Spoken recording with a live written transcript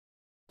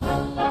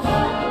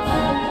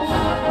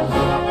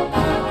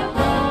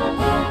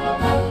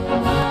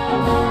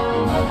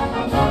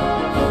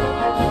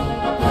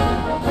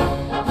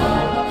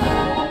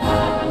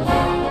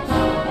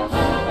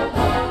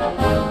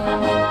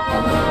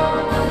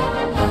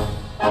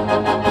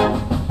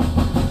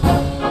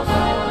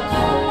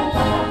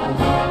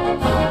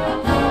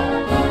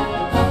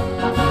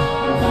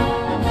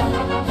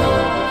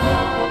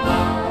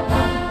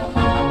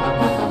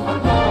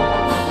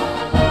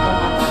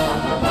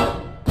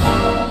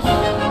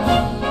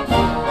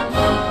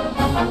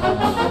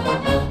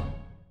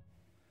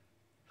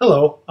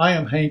Hello, I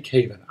am Hank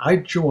Haven. I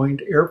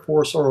joined Air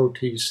Force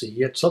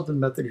ROTC at Southern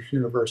Methodist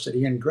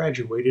University and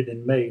graduated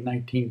in May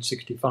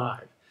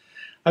 1965.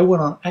 I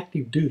went on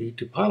active duty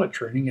to pilot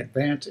training at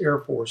Vance Air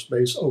Force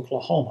Base,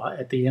 Oklahoma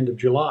at the end of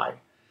July.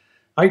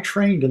 I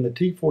trained in the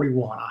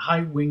T-41, a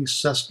high-wing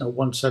Cessna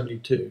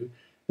 172,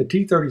 the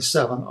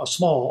T-37, a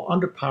small,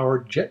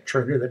 underpowered jet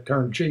trainer that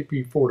turned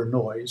JP-4 to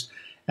noise,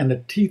 and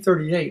the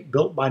T-38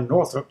 built by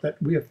Northrop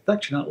that we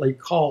affectionately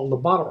call the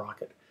bottle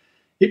rocket.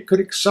 It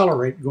could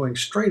accelerate going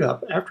straight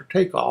up after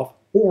takeoff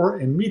or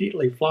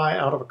immediately fly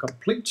out of a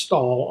complete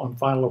stall on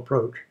final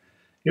approach.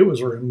 It was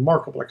a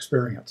remarkable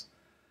experience.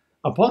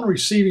 Upon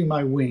receiving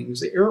my wings,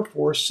 the Air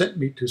Force sent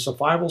me to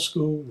survival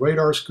school,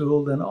 radar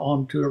school, then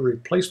on to a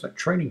replacement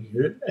training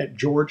unit at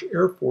George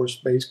Air Force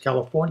Base,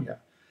 California.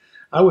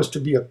 I was to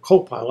be a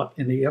co-pilot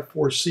in the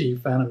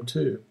F-4C Phantom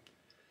II.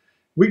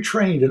 We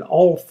trained in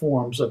all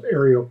forms of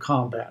aerial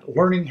combat,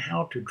 learning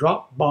how to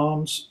drop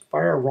bombs,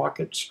 fire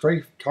rockets,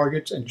 strafe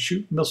targets, and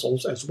shoot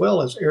missiles, as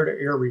well as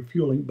air-to-air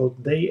refueling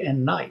both day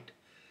and night.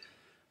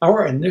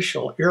 Our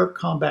initial air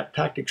combat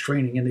tactics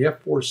training in the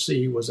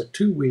F-4C was a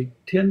 2-week,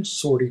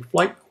 10-sortie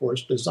flight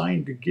course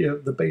designed to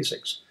give the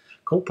basics.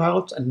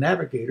 Co-pilots and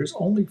navigators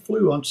only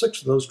flew on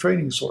 6 of those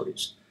training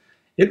sorties.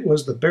 It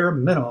was the bare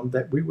minimum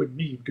that we would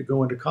need to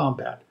go into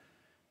combat.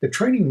 The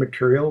training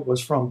material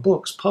was from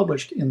books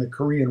published in the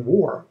Korean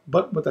War,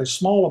 but with a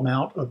small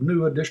amount of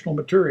new additional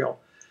material.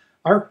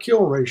 Our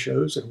kill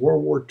ratios in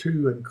World War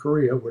II and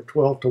Korea were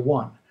 12 to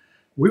 1.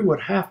 We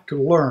would have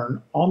to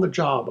learn on the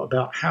job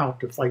about how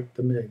to fight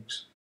the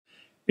MiGs.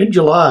 In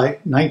July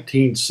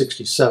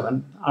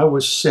 1967, I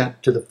was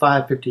sent to the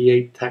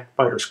 558 TAC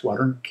Fighter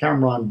Squadron,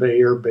 Cam Ranh Bay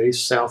Air Base,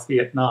 South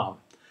Vietnam.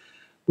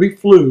 We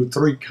flew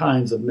 3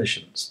 kinds of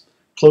missions: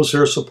 close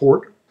air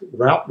support,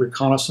 route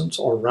reconnaissance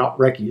or route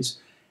recce's,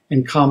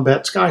 and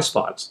combat sky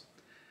spots.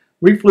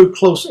 We flew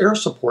close air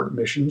support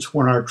missions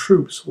when our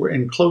troops were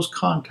in close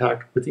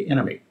contact with the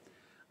enemy.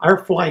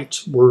 Our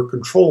flights were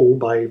controlled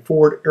by a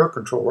forward air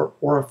controller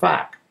or a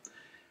FAC.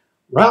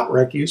 Route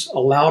recce's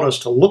allowed us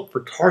to look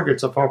for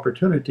targets of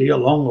opportunity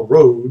along the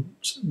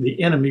roads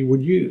the enemy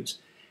would use.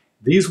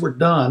 These were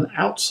done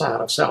outside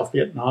of South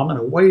Vietnam and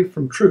away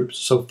from troops,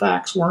 so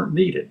FACs weren't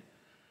needed.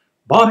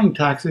 Bombing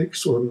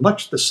tactics were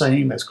much the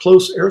same as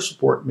close air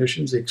support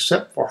missions,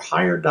 except for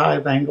higher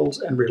dive angles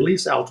and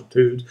release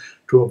altitudes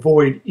to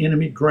avoid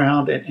enemy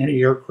ground and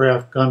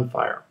anti-aircraft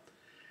gunfire.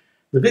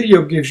 The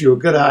video gives you a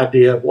good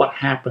idea of what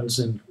happens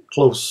in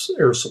close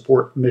air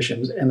support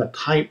missions and the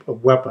type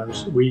of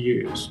weapons we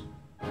use.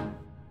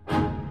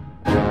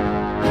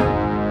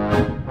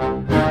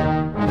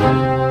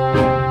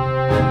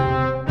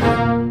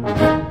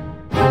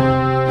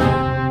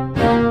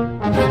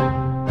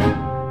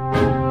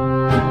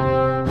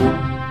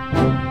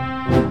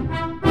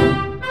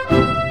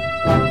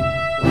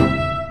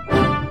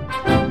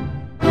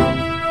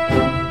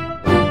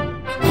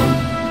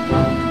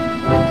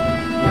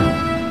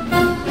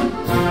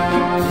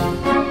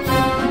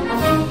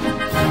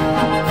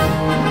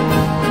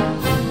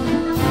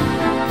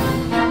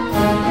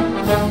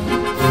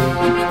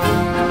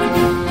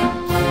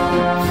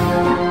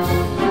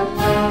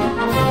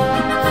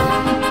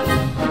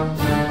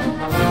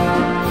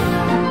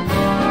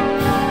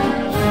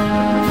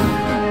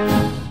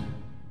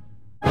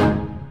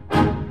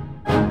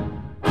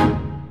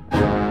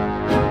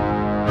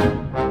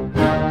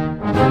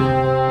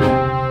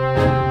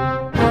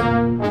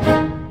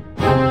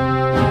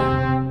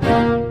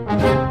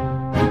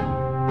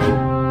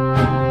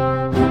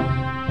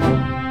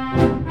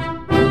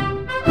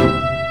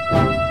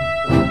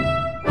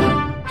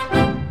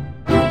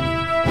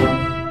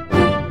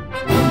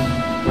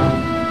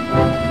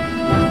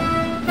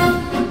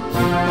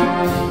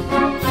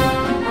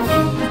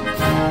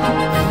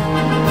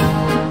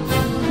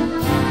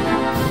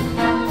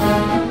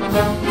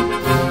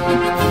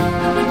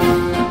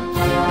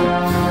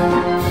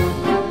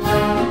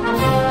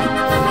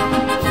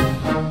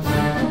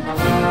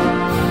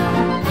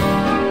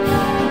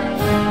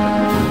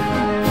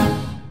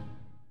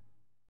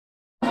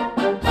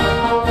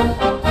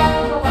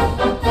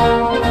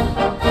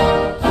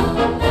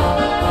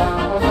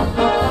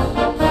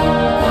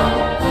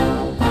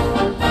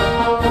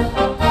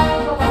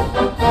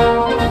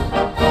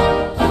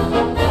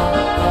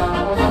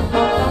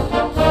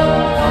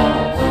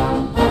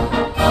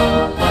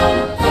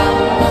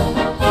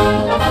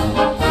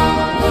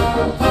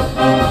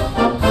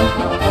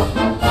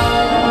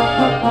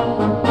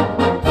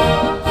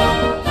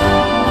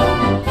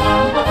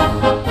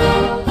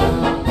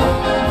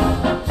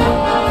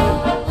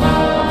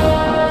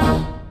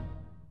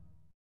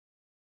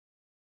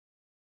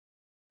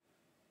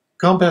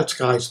 Combat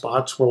sky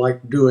spots were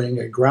like doing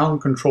a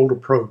ground-controlled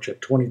approach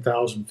at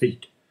 20,000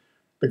 feet.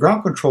 The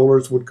ground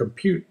controllers would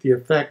compute the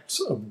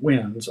effects of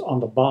winds on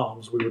the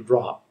bombs we would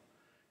drop.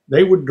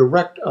 They would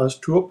direct us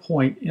to a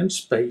point in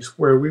space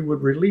where we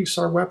would release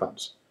our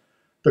weapons.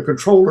 The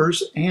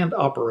controllers and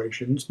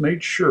operations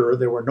made sure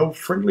there were no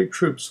friendly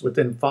troops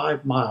within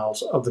 5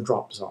 miles of the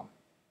drop zone.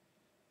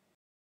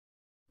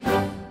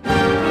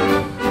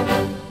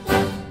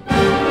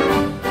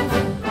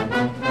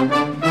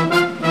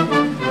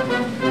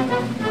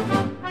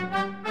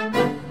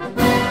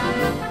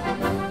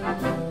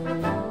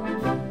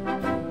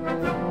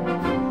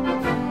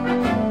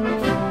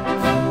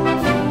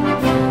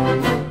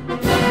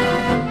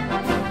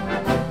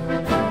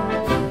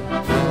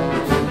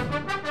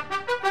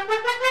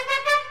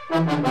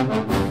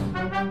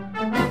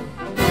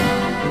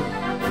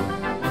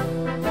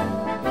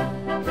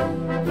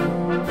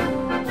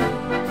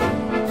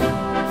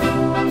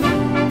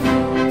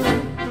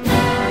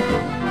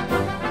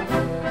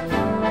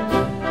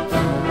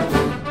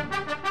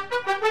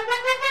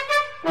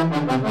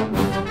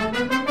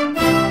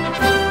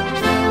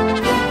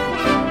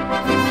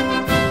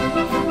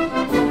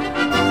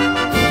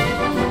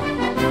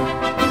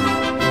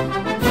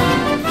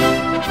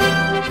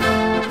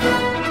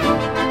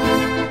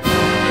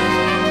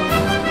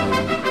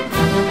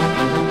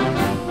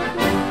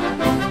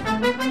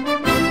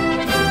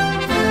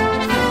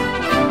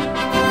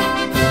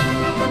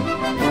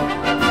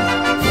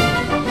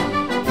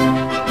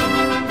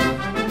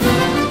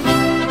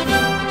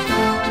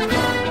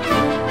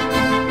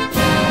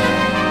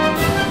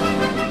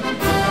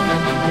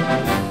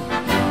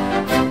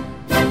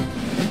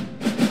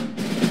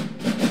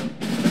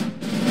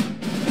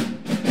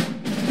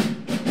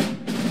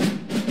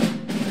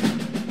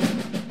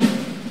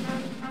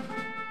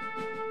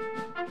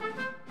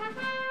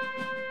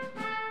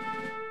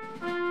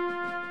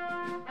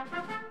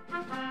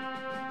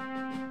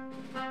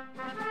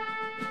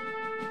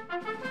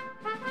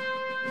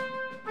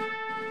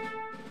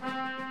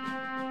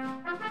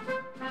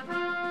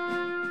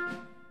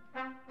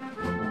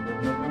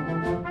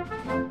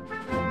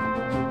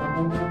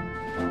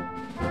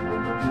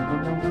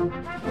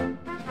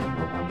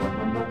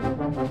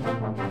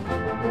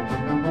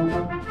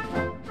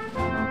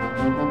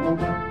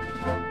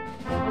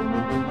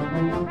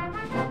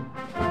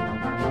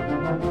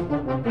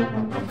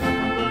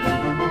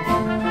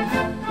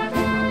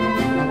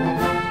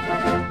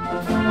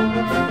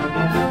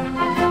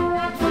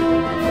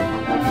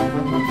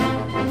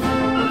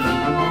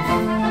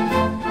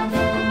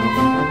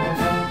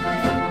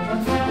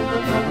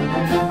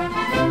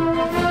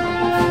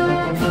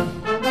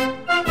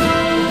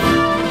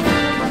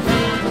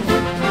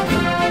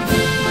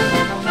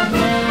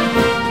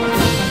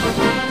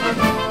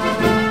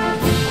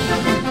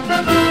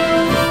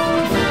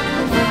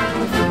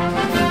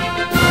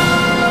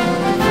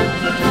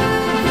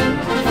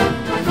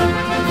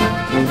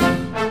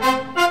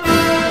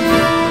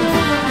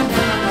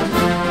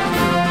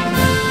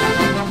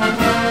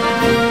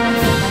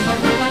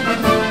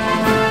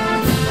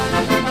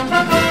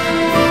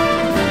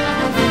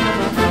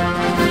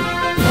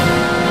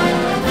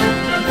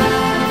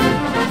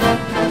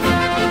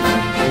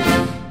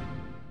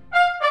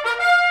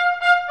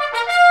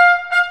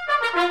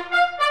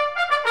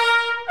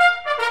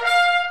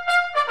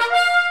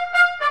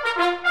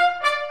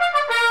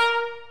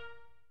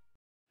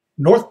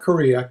 North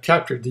Korea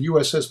captured the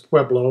USS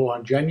Pueblo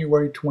on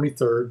January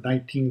 23,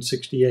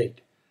 1968.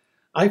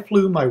 I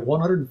flew my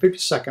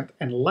 152nd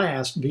and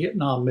last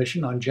Vietnam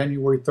mission on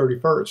January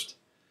 31st.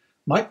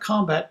 My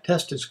combat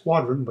tested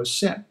squadron was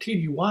sent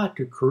TDY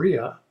to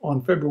Korea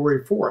on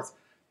February 4th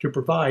to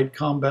provide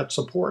combat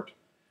support.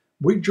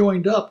 We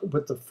joined up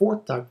with the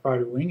 4th TIE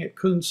Fighter Wing at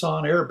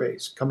Kunsan Air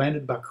Base,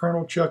 commanded by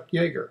Colonel Chuck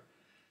Yeager.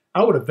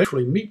 I would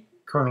eventually meet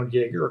Colonel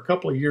Yeager a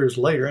couple of years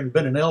later and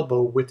been an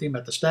elbow with him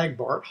at the Stag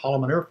Bart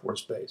Holloman Air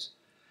Force Base.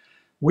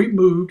 We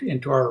moved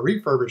into our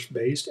refurbished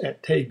base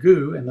at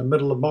Taegu in the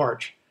middle of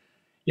March.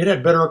 It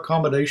had better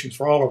accommodations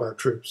for all of our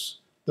troops.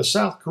 The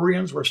South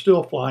Koreans were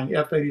still flying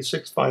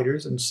F-86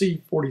 fighters and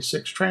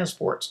C-46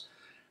 transports.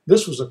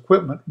 This was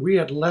equipment we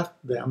had left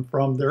them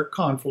from their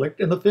conflict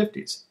in the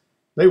 50s.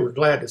 They were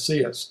glad to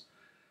see us.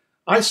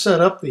 I set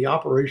up the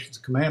operations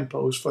command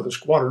post for the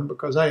squadron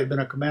because I had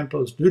been a command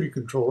post duty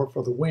controller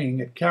for the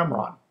wing at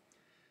Cameron.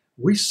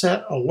 We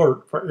set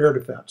alert for air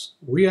defense.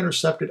 We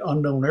intercepted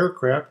unknown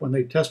aircraft when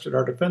they tested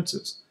our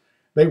defenses.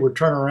 They would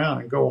turn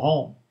around and go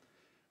home.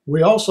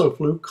 We also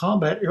flew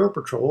combat air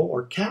patrol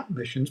or CAP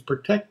missions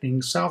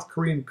protecting South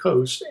Korean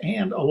coasts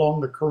and along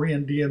the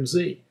Korean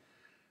DMZ.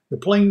 The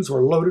planes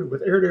were loaded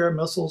with air-to-air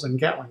missiles and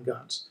Gatling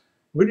guns.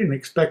 We didn't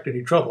expect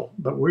any trouble,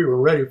 but we were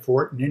ready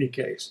for it in any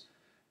case.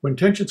 When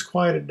tensions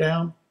quieted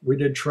down, we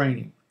did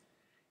training.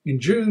 In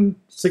June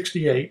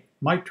 '68,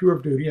 my tour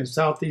of duty in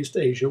Southeast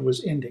Asia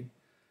was ending.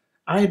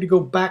 I had to go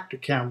back to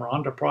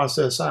Cameron to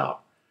process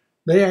out.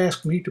 They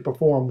asked me to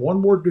perform one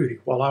more duty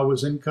while I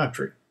was in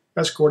country,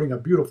 escorting a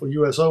beautiful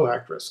USO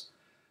actress.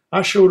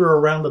 I showed her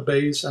around the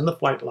base and the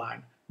flight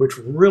line, which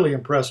really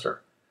impressed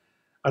her.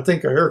 I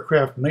think our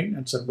aircraft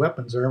maintenance and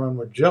weapons airmen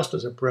were just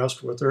as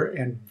impressed with her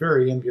and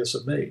very envious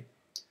of me.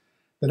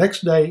 The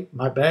next day,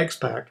 my bags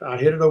packed, I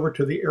headed over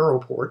to the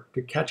airport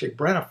to catch a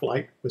Brana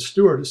flight with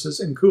stewardesses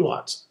and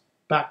culottes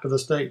back to the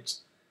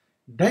States.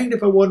 Danged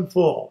if it wasn't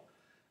full.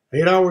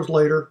 8 hours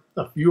later,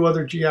 a few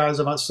other GIs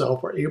and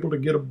myself were able to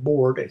get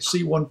aboard a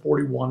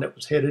C-141 that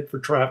was headed for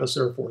Travis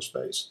Air Force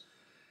Base.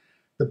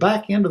 The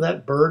back end of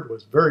that bird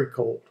was very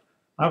cold.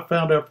 I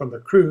found out from the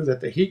crew that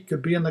the heat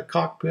could be in the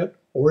cockpit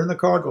or in the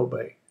cargo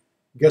bay.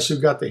 Guess who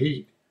got the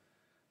heat?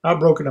 I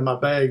broke into my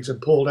bags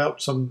and pulled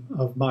out some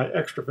of my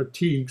extra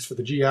fatigues for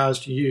the GIs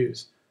to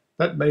use.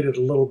 That made it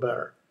a little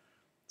better.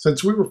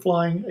 Since we were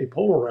flying a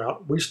polar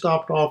route, we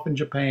stopped off in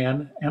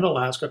Japan and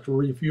Alaska to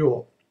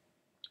refuel.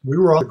 We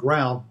were on the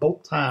ground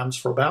both times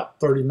for about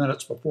 30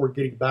 minutes before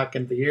getting back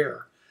into the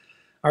air.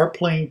 Our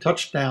plane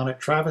touched down at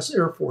Travis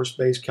Air Force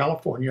Base,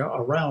 California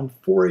around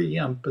 4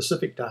 a.m.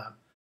 Pacific time.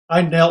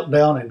 I knelt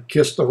down and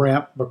kissed the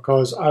ramp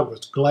because I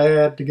was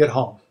glad to get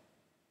home.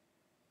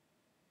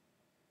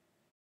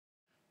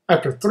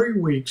 After 3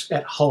 weeks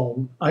at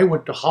home, I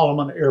went to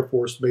Holloman Air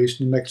Force Base,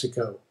 New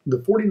Mexico. The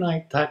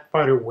 49th TAC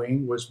Fighter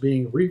Wing was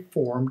being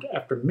reformed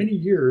after many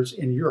years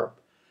in Europe.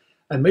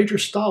 And Major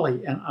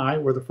Stolle and I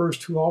were the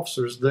first 2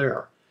 officers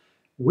there.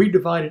 We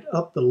divided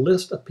up the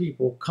list of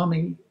people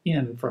coming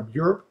in from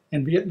Europe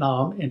and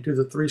Vietnam into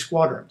the 3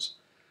 squadrons.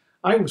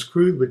 I was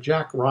crewed with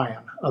Jack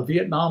Ryan, a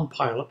Vietnam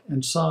pilot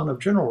and son of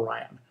General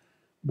Ryan.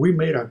 We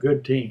made a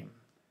good team.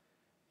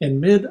 In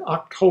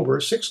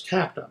mid-October, 6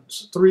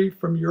 captains, 3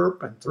 from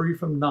Europe and 3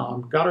 from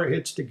Nam, got our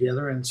heads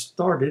together and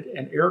started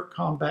an air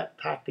combat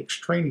tactics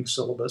training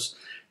syllabus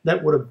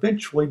that would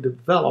eventually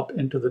develop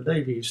into the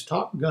Navy's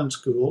Top Gun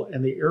School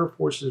and the Air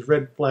Force's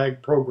Red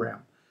Flag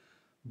program.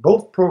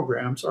 Both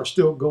programs are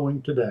still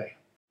going today.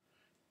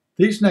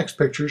 These next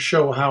pictures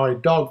show how a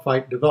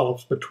dogfight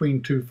develops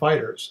between 2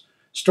 fighters.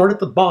 Start at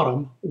the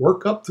bottom,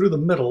 work up through the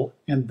middle,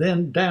 and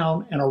then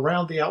down and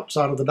around the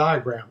outside of the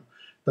diagram.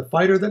 The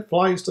fighter that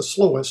flies the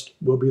slowest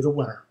will be the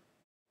winner.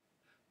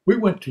 We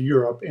went to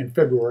Europe in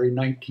February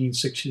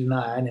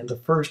 1969 in the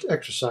first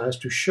exercise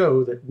to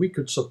show that we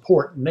could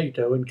support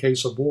NATO in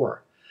case of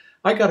war.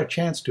 I got a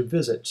chance to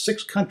visit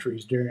 6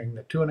 countries during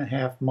the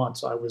 2.5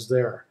 months I was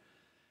there.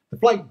 The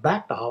flight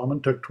back to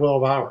Holloman took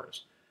 12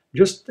 hours.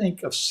 Just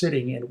think of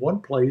sitting in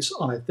one place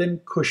on a thin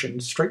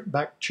cushioned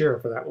straight-back chair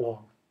for that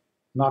long.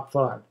 Not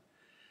fun.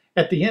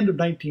 At the end of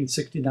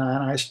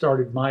 1969, I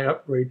started my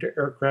upgrade to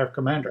aircraft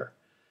commander.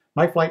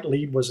 My flight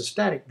lead was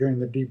ecstatic during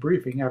the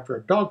debriefing after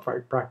a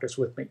dogfight practice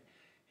with me.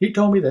 He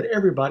told me that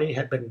everybody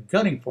had been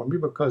gunning for me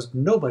because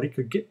nobody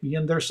could get me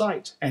in their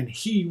sights, and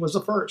he was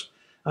the first.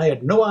 I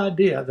had no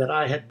idea that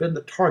I had been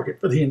the target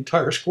for the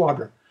entire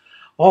squadron.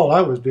 All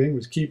I was doing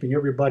was keeping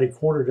everybody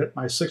cornered at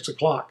my 6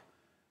 o'clock.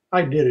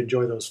 I did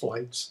enjoy those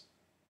flights.